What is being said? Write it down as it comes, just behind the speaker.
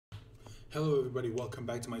Hello everybody, welcome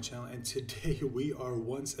back to my channel, and today we are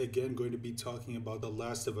once again going to be talking about The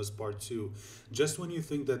Last of Us Part 2. Just when you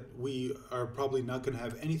think that we are probably not going to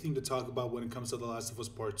have anything to talk about when it comes to The Last of Us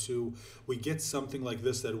Part 2, we get something like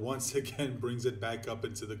this that once again brings it back up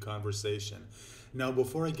into the conversation. Now,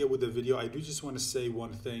 before I get with the video, I do just want to say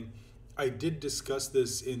one thing. I did discuss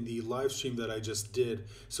this in the live stream that I just did,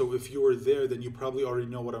 so if you were there, then you probably already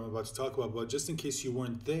know what I'm about to talk about, but just in case you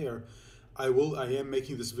weren't there, I am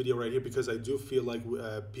making this video right here because I do feel like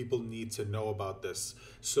people need to know about this.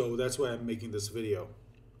 So that's why I'm making this video.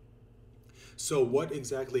 So what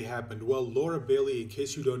exactly happened? Well, Laura Bailey, in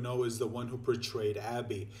case you don't know, is the one who portrayed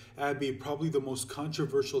Abby. Abby, probably the most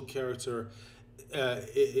controversial character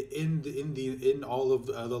in all of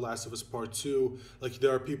The Last of Us Part 2. Like,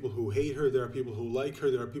 there are people who hate her, there are people who like her,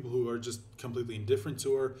 there are people who are just completely indifferent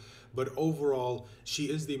to her, but overall she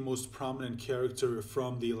is the most prominent character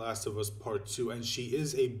from The Last of Us Part 2, and she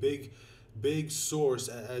is a big source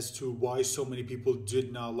as to why so many people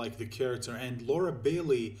did not like the character. And Laura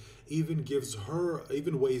Bailey even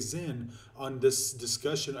weighs in on this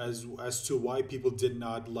discussion as to why people did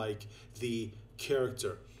not like the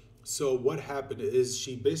character. So what happened is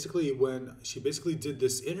she basically did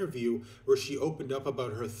this interview where she opened up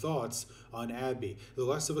about her thoughts on Abby. The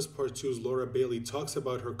Last of Us Part 2's Laura Bailey talks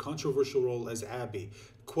about her controversial role as Abby.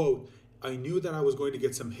 Quote, "I knew that I was going to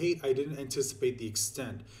get some hate. I didn't anticipate the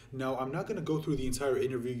extent." Now, I'm not going to go through the entire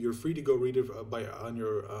interview. You're free to go read it on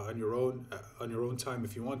your own time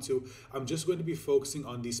if you want to. I'm just going to be focusing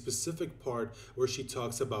on the specific part where she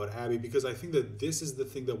talks about Abby, because I think that this is the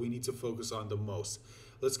thing that we need to focus on the most.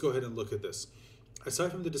 Let's go ahead and look at this.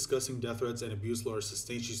 Aside from the disgusting death threats and abuse Laura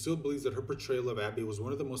sustained, she still believes that her portrayal of Abby was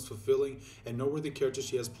one of the most fulfilling and noteworthy characters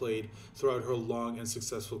she has played throughout her long and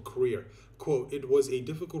successful career. Quote, "It was a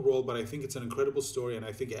difficult role, but I think it's an incredible story, and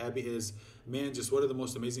I think Abby is, man, just one of the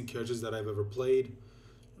most amazing characters that I've ever played."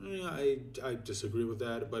 I disagree with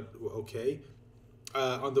that, but okay.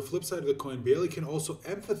 On the flip side of the coin, Bailey can also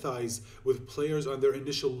empathize with players on their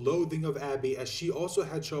initial loathing of Abby, as she also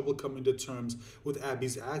had trouble coming to terms with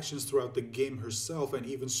Abby's actions throughout the game herself, and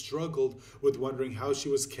even struggled with wondering how she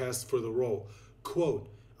was cast for the role. Quote,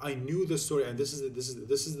 "I knew the story," and this is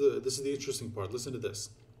the interesting part. Listen to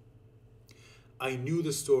this. "I knew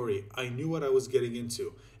the story. I knew what I was getting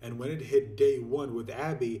into, and when it hit day one with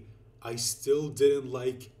Abby, I still didn't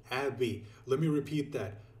like Abby." Let me repeat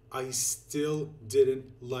that. I still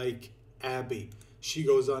didn't like Abby. She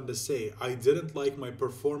goes on to say, "I didn't like my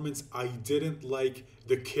performance. I didn't like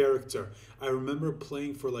the character. I remember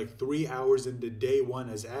playing for like 3 hours into day one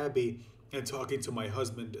as Abby and talking to my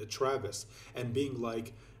husband, Travis, and being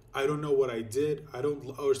like, I don't know what I did. I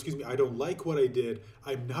don't like what I did.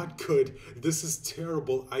 I'm not good. This is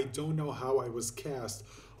terrible. I don't know how I was cast.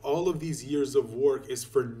 All of these years of work is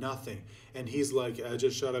for nothing." And he's like,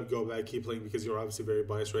 "Just shut up, go back, keep playing, because you're obviously very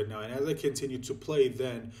biased right now." And as I continued to play,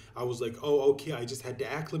 then I was like, oh, okay, I just had to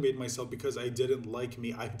acclimate myself because I didn't like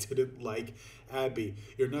me. I didn't like Abby.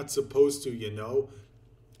 You're not supposed to, you know?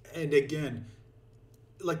 And again,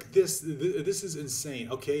 like this is insane,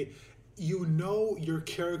 okay? You know your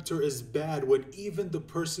character is bad when even the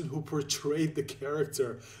person who portrayed the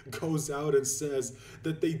character goes out and says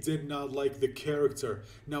that they did not like the character.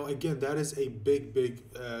 Now, again, that is a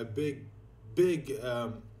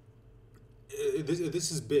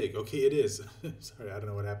this is big, okay? It is. Sorry, I don't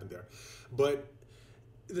know what happened there. But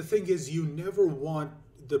the thing is, you never want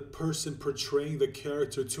the person portraying the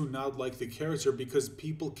character to not like the character, because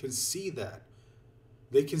people can see that.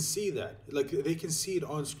 They can see that. Like, they can see it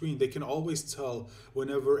on screen. They can always tell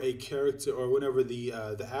whenever a character, or whenever the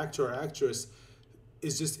actor or actress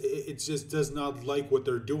is just does not like what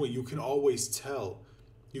they're doing. You can always tell.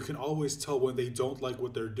 You can always tell when they don't like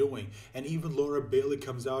what they're doing. And even Laura Bailey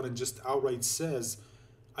comes out and just outright says,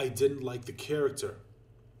 "I didn't like the character.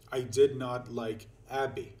 I did not like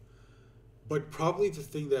Abby." But probably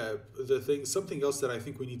something else that I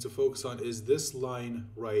think we need to focus on is this line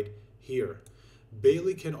right here.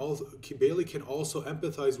 Bailey can also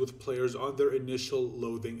empathize with players on their initial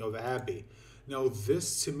loathing of Abby. Now,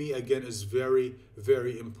 this to me again is very,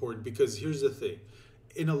 very important, because here's the thing.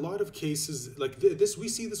 In a lot of cases like this, we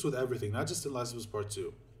see this with everything, not just in Last of Us Part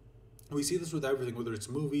 2. We see this with everything, whether it's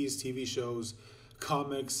movies, TV shows,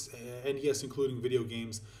 comics, and yes, including video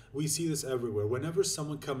games. We see this everywhere. Whenever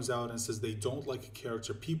someone comes out and says they don't like a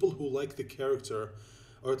character, people who like the character,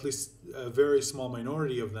 or at least a very small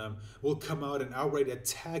minority of them, will come out and outright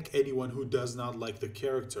attack anyone who does not like the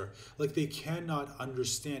character. Like, they cannot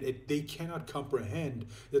understand it. They cannot comprehend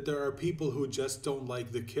that there are people who just don't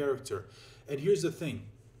like the character. And here's the thing.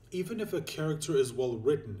 even if a character is well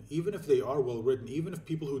written, even if they are well written, even if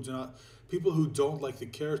people who don't like the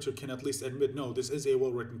character can at least admit, no, this is a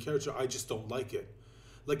well written character, I just don't like it.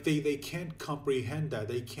 Like they can't comprehend that,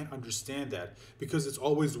 they can't understand that, because it's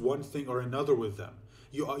always one thing or another with them.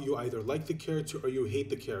 You either like the character or you hate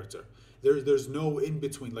the character. There's no in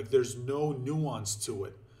between. Like there's no nuance to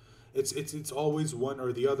it. It's always one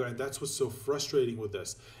or the other, and that's what's so frustrating with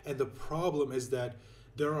this. And the problem is that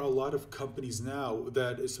there are a lot of companies now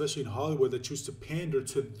that, especially in Hollywood, that choose to pander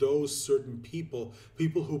to those certain people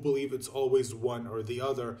who believe it's always one or the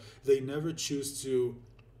other. They never choose to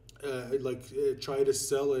try to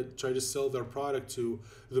sell their product to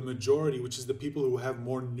the majority, which is the people who have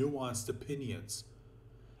more nuanced opinions,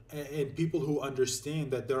 and people who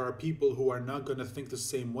understand that there are people who are not going to think the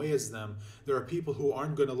same way as them. There are people who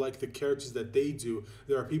aren't going to like the characters that they do.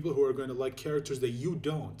 There are people who are going to like characters that you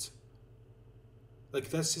don't. Like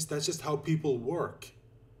that's just how people work.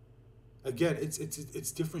 Again,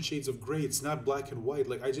 it's different shades of gray. It's not black and white.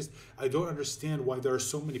 Like I don't understand why there are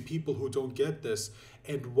so many people who don't get this,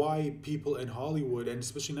 and why people in Hollywood, and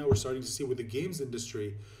especially now we're starting to see with the games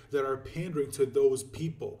industry, that are pandering to those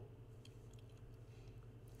people.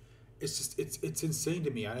 It's insane to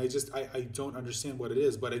me. And I don't understand what it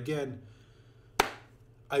is. But again,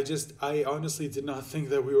 I honestly did not think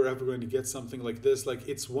that we were ever going to get something like this. Like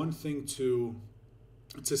it's one thing to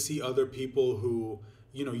see other people who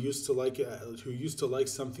used to like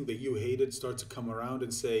something that you hated start to come around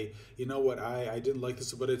and say, you know what, I didn't like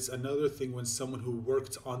this. But it's another thing when someone who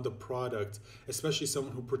worked on the product, especially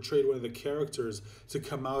someone who portrayed one of the characters, to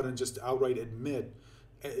come out and just outright admit,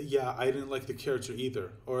 yeah, I didn't like the character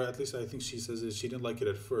either. Or at least I think she says that she didn't like it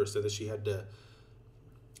at first, and that she had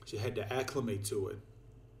to acclimate to it.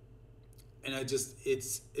 And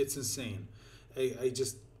it's insane. I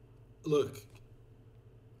just look,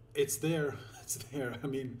 it's there. It's there. I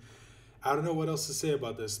mean, I don't know what else to say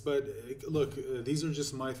about this, but look, these are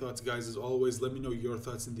just my thoughts, guys. As always, let me know your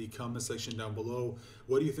thoughts in the comment section down below.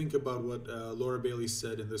 What do you think about what Laura Bailey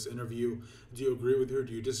said in this interview? Do you agree with her?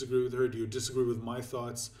 Do you disagree with her? Do you disagree with my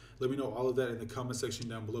thoughts? Let me know all of that in the comment section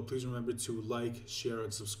down below. Please remember to like, share,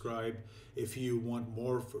 and subscribe if you want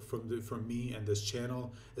more from me and this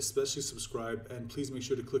channel. Especially subscribe, and please make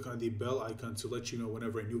sure to click on the bell icon to let you know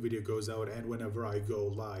whenever a new video goes out and whenever I go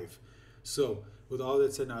live. So, with all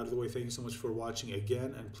that said and out of the way, thank you so much for watching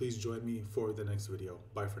again, and please join me for the next video.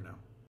 Bye for now.